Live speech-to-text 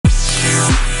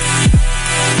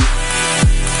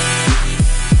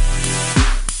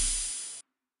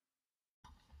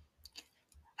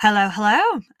Hello,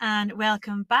 hello, and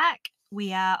welcome back.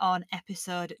 We are on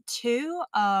episode 2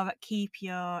 of Keep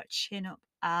Your Chin Up,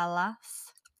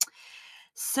 Lass.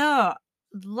 So,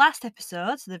 last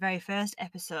episode, so the very first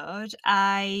episode,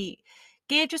 I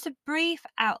gave just a brief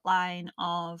outline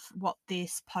of what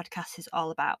this podcast is all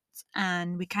about,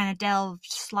 and we kind of delved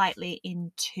slightly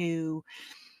into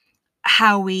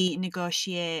how we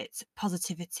negotiate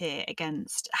positivity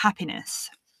against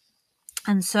happiness.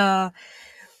 And so,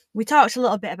 we talked a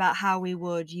little bit about how we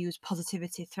would use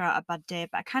positivity throughout a bad day,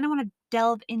 but I kind of want to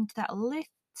delve into that a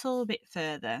little bit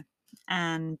further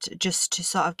and just to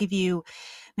sort of give you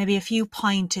maybe a few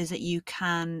pointers that you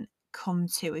can come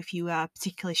to if you are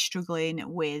particularly struggling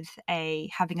with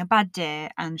having a bad day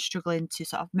and struggling to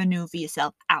sort of maneuver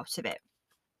yourself out of it.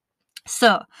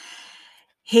 So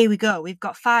here we go. We've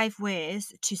got 5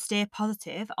 ways to stay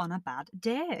positive on a bad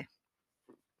day.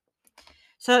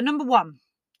 So number 1,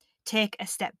 take a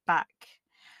step back.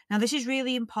 Now, this is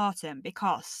really important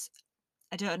because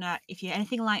I don't know if you're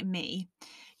anything like me,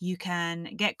 you can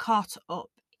get caught up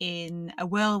in a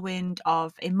whirlwind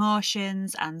of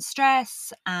emotions and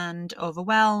stress and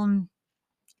overwhelm.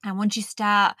 And once you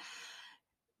start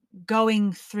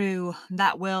going through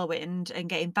that whirlwind and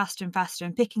getting faster and faster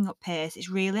and picking up pace, it's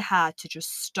really hard to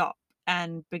just stop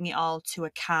and bring it all to a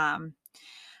calm.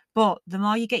 But the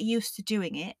more you get used to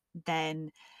doing it, then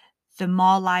the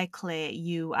more likely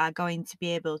you are going to be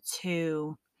able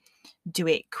to do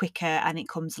it quicker and it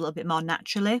comes a little bit more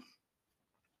naturally.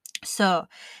 So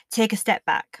take a step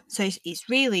back. So it's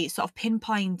really sort of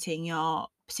pinpointing your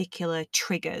particular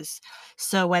triggers.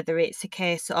 So whether it's a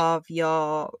case of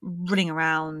you're running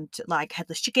around like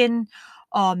headless chicken,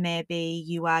 or maybe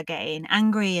you are getting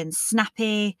angry and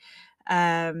snappy,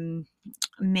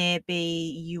 maybe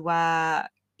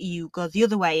you go the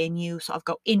other way and you sort of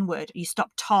go inward, you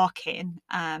stop talking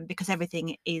because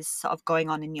everything is sort of going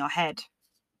on in your head.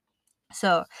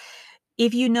 So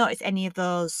if you notice any of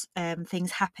those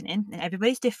things happening, and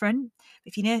everybody's different,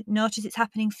 if you notice it's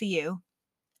happening for you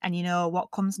and you know what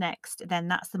comes next, then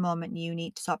that's the moment you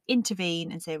need to sort of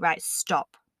intervene and say, right,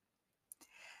 stop.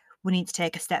 We need to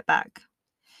take a step back.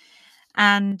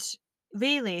 And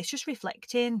really, it's just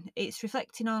reflecting. It's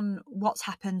reflecting on what's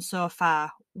happened so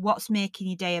far. What's making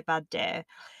your day a bad day?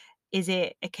 Is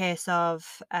it a case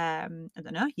of, I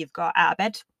don't know, you've got out of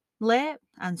bed late,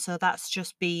 and so that's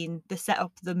just been the set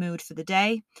up the mood for the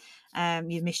day.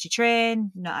 You've missed your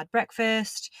train, not had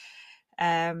breakfast.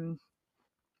 It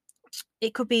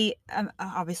could be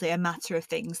obviously a matter of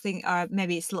things. Or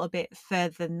maybe it's a little bit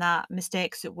further than that.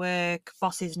 Mistakes at work,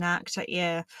 bosses nagged at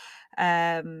you,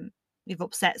 you've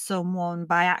upset someone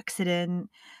by accident.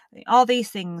 All these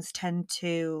things tend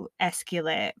to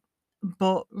escalate,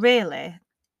 but really,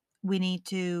 we need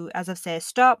to, as I've said,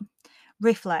 stop,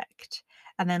 reflect,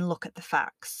 and then look at the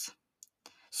facts.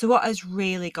 So what has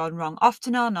really gone wrong?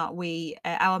 Often or not,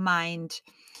 our mind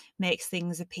makes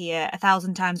things appear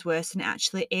 1,000 times worse than it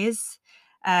actually is,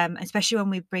 especially when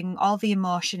we bring all the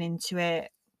emotion into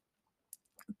it.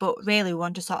 But really, we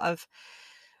want to sort of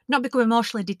not become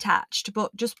emotionally detached,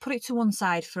 but just put it to one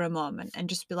side for a moment and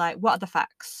just be like, what are the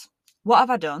facts? What have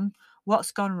I done?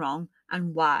 What's gone wrong?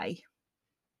 And why?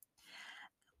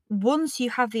 Once you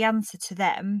have the answer to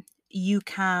them, you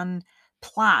can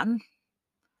plan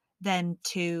then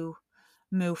to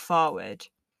move forward.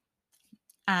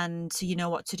 And so you know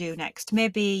what to do next.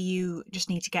 Maybe you just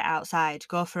need to get outside,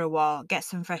 go for a walk, get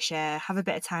some fresh air, have a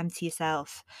bit of time to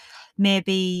yourself.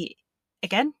 Maybe,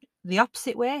 again, the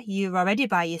opposite way, you're already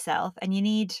by yourself and you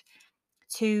need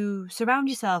to surround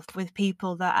yourself with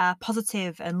people that are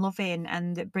positive and loving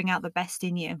and that bring out the best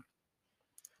in you.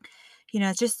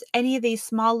 Just any of these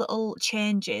small little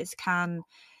changes can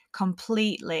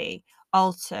completely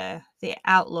alter the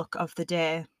outlook of the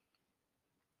day.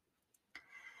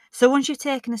 So once you've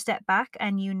taken a step back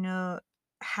and you know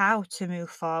how to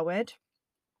move forward,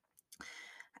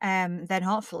 then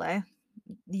hopefully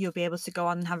you'll be able to go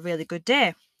on and have a really good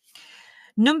day.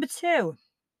 Number 2,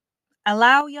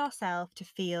 allow yourself to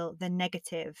feel the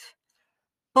negative,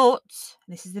 but,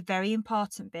 this is the very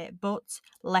important bit, but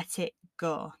let it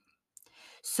go.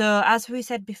 So as we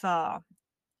said before,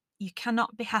 you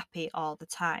cannot be happy all the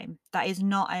time. That is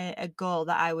not a goal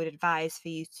that I would advise for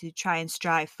you to try and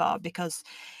strive for, because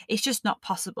it's just not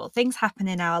possible. Things happen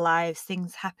in our lives,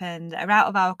 things happen that are out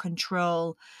of our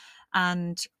control,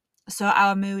 and so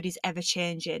our mood is ever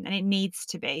changing and it needs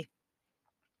to be.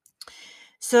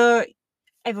 So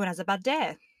everyone has a bad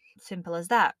day. Simple as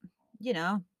that.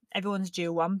 Everyone's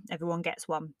due one, everyone gets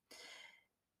one.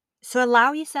 So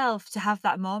allow yourself to have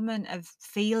that moment of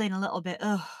feeling a little bit,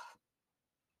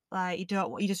 like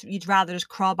you'd rather just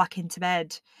crawl back into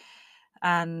bed.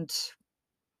 and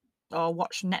or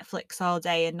watch Netflix all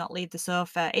day and not leave the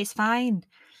sofa. It's fine.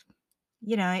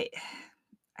 You know,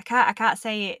 I can't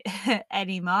say it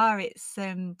anymore.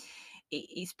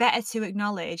 It's better to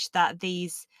acknowledge that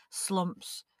these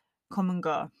slumps come and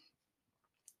go.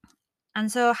 And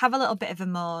so have a little bit of a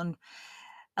moan.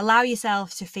 Allow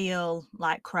yourself to feel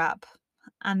like crap,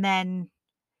 and then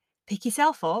pick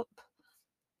yourself up,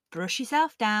 brush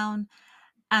yourself down,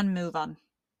 and move on.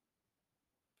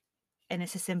 And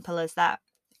it's as simple as that.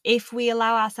 If we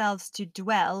allow ourselves to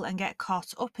dwell and get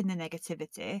caught up in the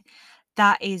negativity,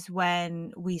 that is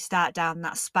when we start down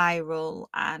that spiral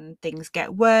and things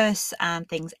get worse and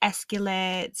things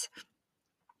escalate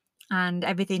and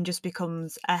everything just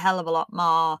becomes a hell of a lot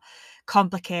more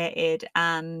complicated,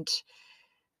 and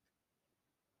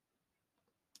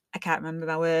I can't remember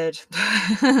my word,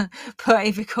 but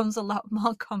it becomes a lot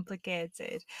more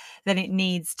complicated than it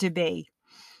needs to be.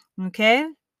 Okay?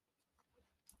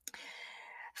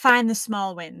 Find the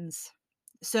small wins.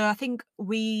 So I think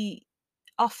we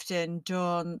often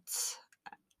don't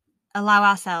allow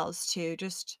ourselves to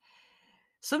just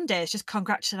some days just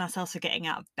congratulate ourselves for getting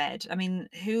out of bed. I mean,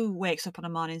 who wakes up on a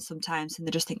morning sometimes and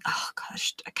they just think, oh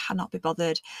gosh, I cannot be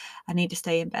bothered. I need to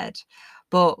stay in bed.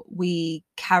 But we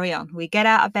carry on. We get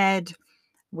out of bed.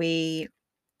 We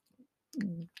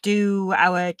do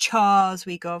our chores.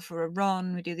 We go for a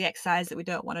run. We do the exercise that we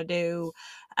don't want to do.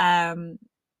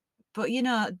 But,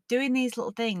 doing these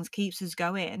little things keeps us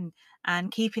going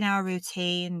and keeping our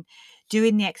routine,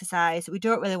 doing the exercise that we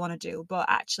don't really want to do, but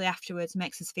actually afterwards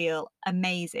makes us feel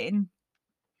amazing.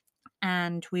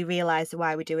 And we realize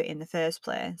why we do it in the first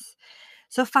place.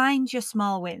 So find your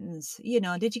small wins.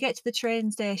 Did you get to the train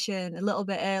station a little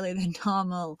bit earlier than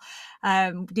normal?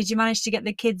 Did you manage to get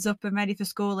the kids up and ready for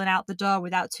school and out the door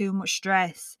without too much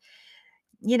stress?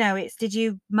 Did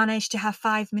you manage to have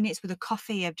 5 minutes with a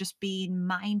coffee of just being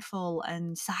mindful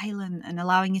and silent and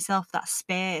allowing yourself that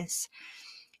space?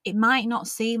 It might not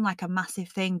seem like a massive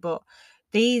thing, but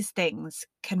these things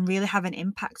can really have an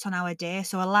impact on our day.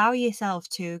 So allow yourself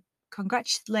to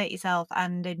congratulate yourself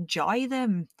and enjoy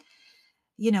them.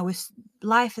 With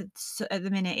life at the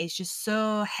minute is just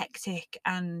so hectic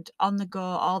and on the go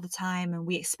all the time, and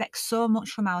we expect so much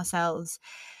from ourselves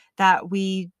that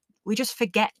we just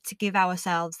forget to give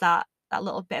ourselves that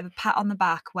little bit of a pat on the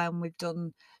back when we've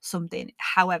done something,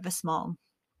 however small.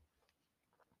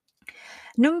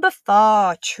 Number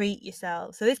 4, treat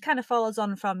yourself. So this kind of follows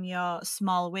on from your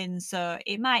small wins. So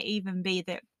it might even be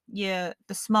that the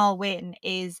small win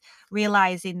is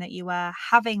realizing that you are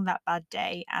having that bad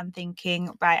day and thinking,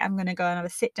 right, I'm going to go and have a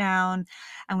sit down.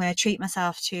 I'm going to treat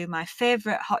myself to my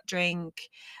favorite hot drink.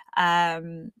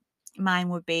 Mine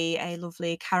would be a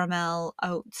lovely caramel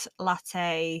oat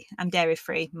latte. I'm dairy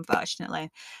free, unfortunately,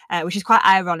 which is quite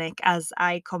ironic as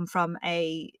I come from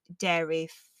a dairy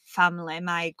family.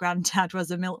 My granddad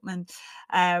was a milkman,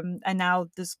 and now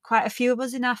there's quite a few of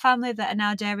us in our family that are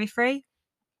now dairy free.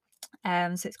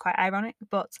 So it's quite ironic,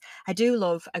 but I do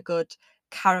love a good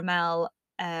caramel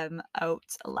oat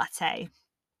latte.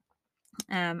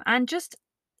 And just,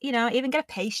 even get a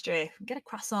pastry, get a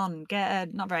croissant, get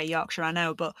a, not very Yorkshire, I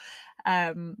know, but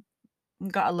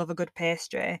gotta love a good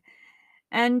pastry.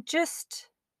 And just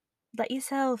let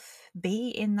yourself be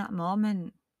in that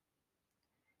moment.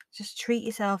 Just treat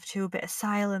yourself to a bit of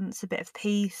silence, a bit of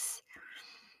peace.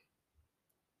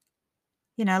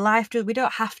 We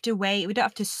don't have to wait. We don't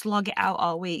have to slog it out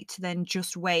all week to then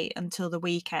just wait until the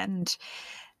weekend.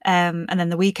 And then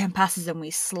the weekend passes and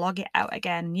we slog it out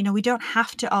again. We don't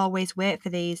have to always wait for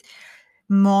these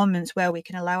moments where we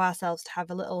can allow ourselves to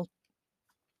have a little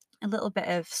bit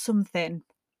of something.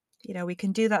 We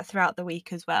can do that throughout the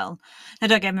week as well. Now,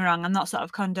 don't get me wrong, I'm not sort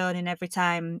of condoning every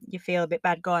time you feel a bit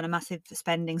bad, go on a massive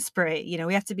spending spree.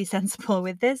 We have to be sensible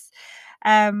with this.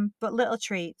 But little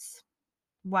treats,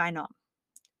 why not?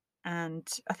 And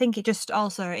I think it just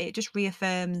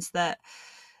reaffirms that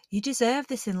you deserve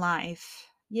this in life,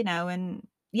 and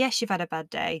yes, you've had a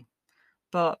bad day,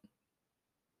 but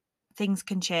things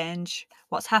can change.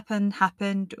 What's happened,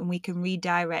 and we can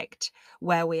redirect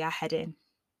where we are heading.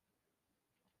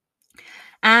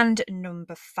 And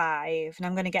number 5, and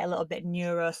I'm going to get a little bit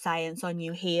neuroscience on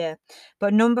you here,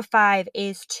 but number 5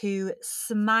 is to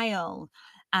smile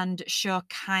and show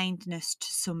kindness to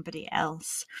somebody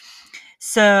else.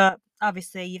 So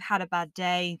obviously you've had a bad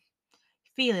day,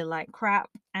 feeling like crap,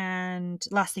 and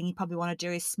last thing you probably want to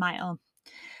do is smile.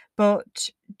 But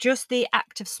just the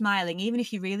act of smiling, even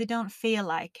if you really don't feel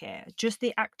like it, just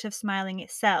the act of smiling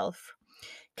itself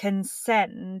can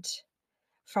send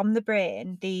from the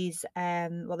brain these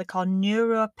what they call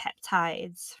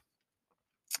neuropeptides,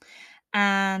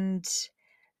 and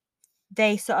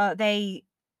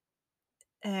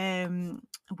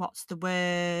what's the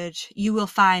word? You will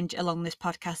find along this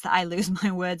podcast that I lose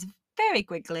my words very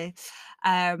quickly.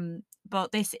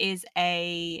 But this is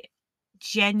a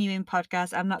genuine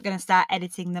podcast. I'm not going to start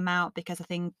editing them out because I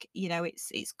think,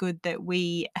 it's good that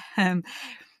we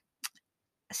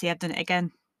see, I've done it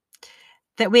again.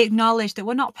 That we acknowledge that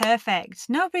we're not perfect.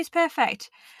 Nobody's perfect.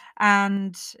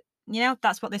 And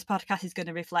that's what this podcast is going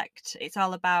to reflect. It's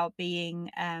all about being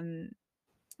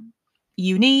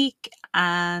unique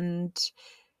and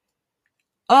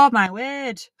oh my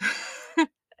word.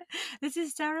 This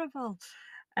is terrible.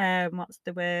 What's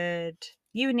the word?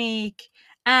 Unique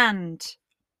and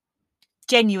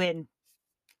genuine.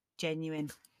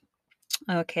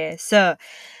 Okay, so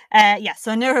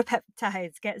so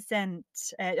neuropeptides get sent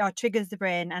or triggers the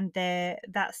brain, and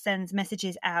that sends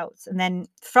messages out, and then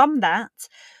from that,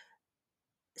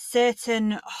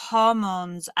 certain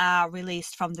hormones are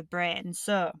released from the brain.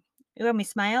 So when we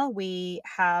smile, we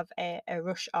have a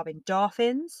rush of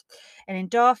endorphins, and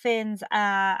endorphins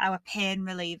are our pain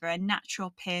reliever, a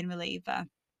natural pain reliever.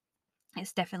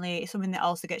 It's definitely something that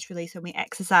also gets released when we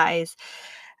exercise.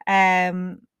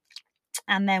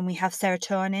 And then we have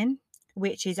serotonin,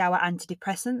 which is our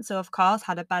antidepressant. So, of course,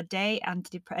 had a bad day,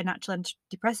 a natural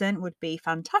antidepressant would be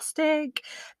fantastic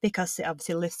because it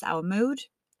obviously lifts our mood.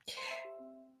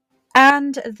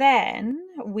 And then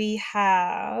we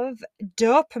have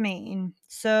dopamine.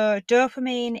 So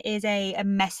dopamine is a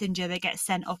messenger that gets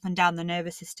sent up and down the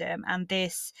nervous system, and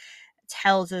this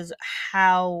tells us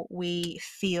how we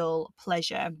feel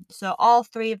pleasure. So all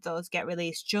three of those get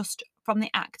released just from the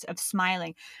act of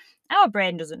smiling. Our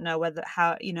brain doesn't know whether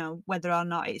or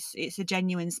not it's a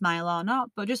genuine smile or not,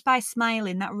 but just by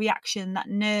smiling, that reaction, that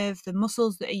nerve, the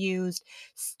muscles that are used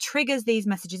triggers these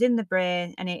messages in the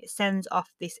brain, and it sends off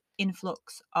this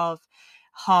influx of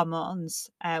hormones,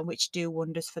 which do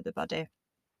wonders for the body.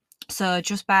 So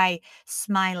just by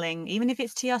smiling, even if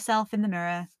it's to yourself in the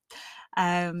mirror,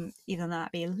 even though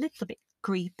that'd be a little bit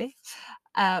creepy,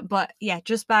 but yeah,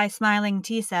 just by smiling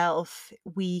to yourself,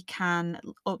 we can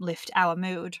uplift our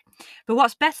mood. But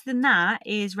what's better than that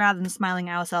is, rather than smiling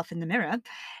at ourselves in the mirror,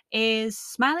 is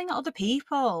smiling at other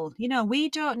people. We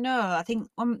don't know. I think,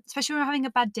 especially when we're having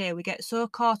a bad day, we get so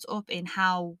caught up in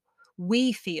how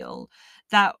we feel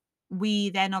that we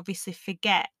then obviously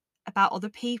forget about other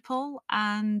people,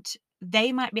 and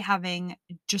they might be having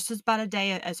just as bad a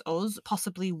day as us,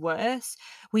 possibly worse.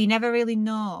 We never really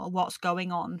know what's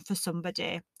going on for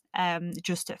somebody,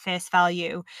 just at face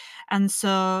value. And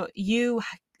so you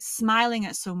smiling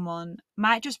at someone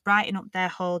might just brighten up their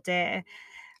whole day.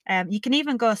 You can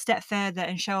even go a step further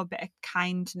and show a bit of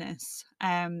kindness.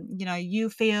 You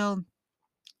feel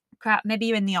crap. Maybe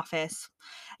you're in the office,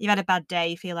 you've had a bad day,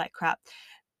 you feel like crap.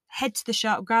 Head to the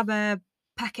shop, grab a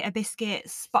packet of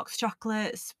biscuits, box of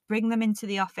chocolates, bring them into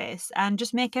the office, and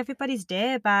just make everybody's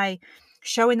day by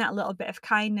showing that little bit of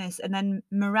kindness, and then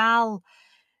morale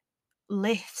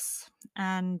lifts.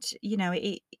 And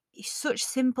it's such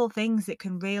simple things that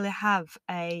can really have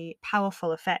a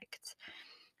powerful effect.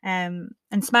 And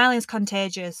smiling is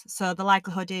contagious, so the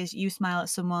likelihood is you smile at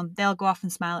someone, they'll go off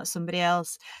and smile at somebody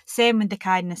else. Same with the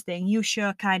kindness thing. You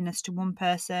show kindness to one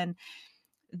person,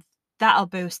 that'll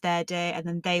boost their day, and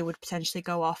then they would potentially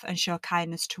go off and show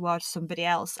kindness towards somebody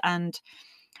else. And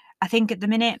I think at the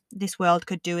minute, this world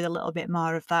could do with a little bit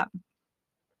more of that.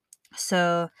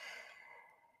 So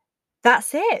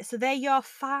that's it. So they're your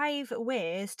 5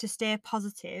 ways to stay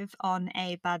positive on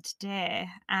a bad day.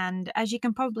 And as you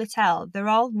can probably tell, they're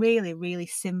all really, really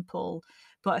simple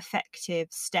but effective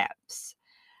steps.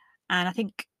 And I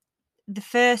think the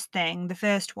first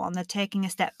one, they're taking a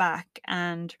step back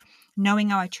and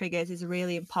knowing our triggers is a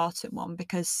really important one,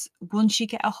 because once you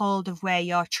get a hold of where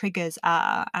your triggers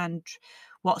are and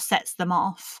what sets them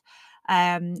off.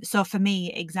 So for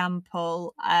me,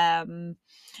 example,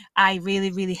 I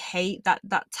really, really hate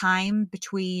that time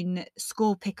between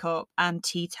school pickup and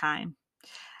tea time.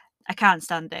 I can't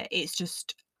stand it. It's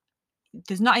just,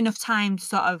 there's not enough time to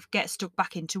sort of get stuck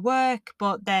back into work,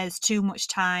 but there's too much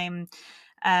time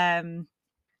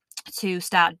to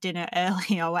start dinner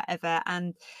early or whatever.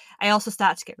 And I also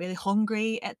start to get really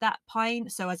hungry at that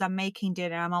point. So as I'm making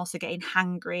dinner, I'm also getting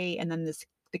hangry, and then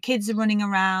the kids are running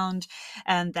around,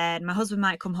 and then my husband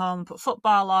might come home and put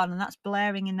football on, and that's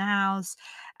blaring in the house.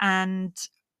 And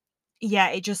yeah,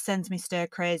 it just sends me stir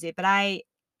crazy.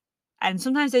 And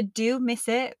sometimes I do miss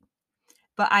it,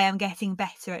 but I am getting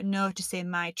better at noticing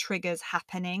my triggers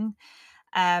happening,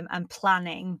 and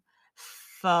planning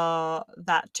for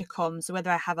that to come. So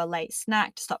whether I have a late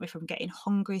snack to stop me from getting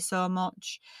hungry so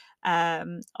much,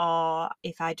 or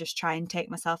if I just try and take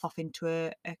myself off into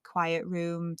a quiet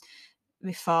room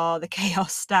before the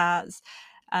chaos starts.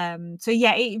 So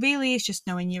yeah, it really is just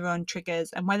knowing your own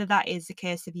triggers, and whether that is the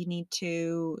case of you need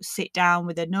to sit down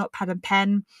with a notepad and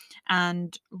pen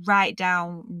and write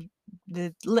down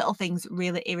the little things that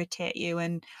really irritate you,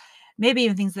 and maybe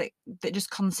even things that just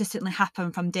consistently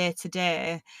happen from day to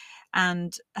day.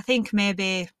 And I think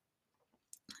maybe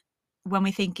when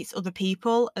we think it's other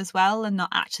people as well and not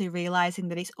actually realizing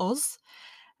that it's us,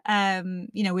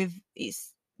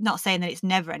 it's not saying that it's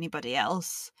never anybody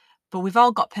else, but we've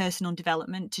all got personal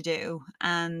development to do,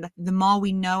 and the more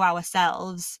we know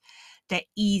ourselves, the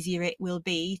easier it will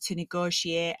be to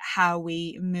negotiate how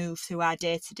we move through our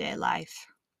day-to-day life.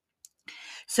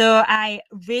 So I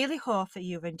really hope that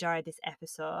you've enjoyed this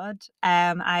episode.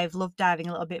 I've loved diving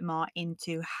a little bit more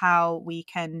into how we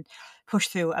can push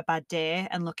through a bad day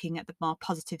and looking at the more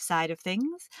positive side of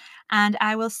things. And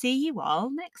I will see you all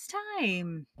next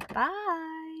time.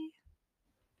 Bye.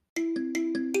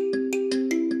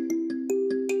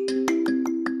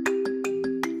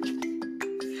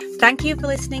 Thank you for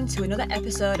listening to another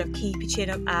episode of Keep Your Chin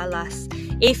Up Our Lass.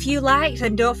 If you liked,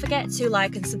 then don't forget to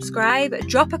like and subscribe,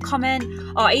 drop a comment,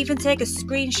 or even take a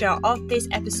screenshot of this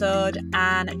episode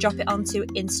and drop it onto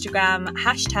Instagram,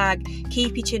 hashtag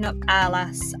Keep Your Chin Up Our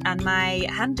Lass, and my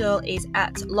handle is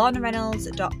at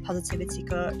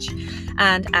lornareynolds.positivitycoach,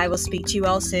 and I will speak to you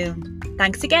all soon.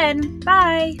 Thanks again.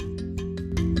 Bye.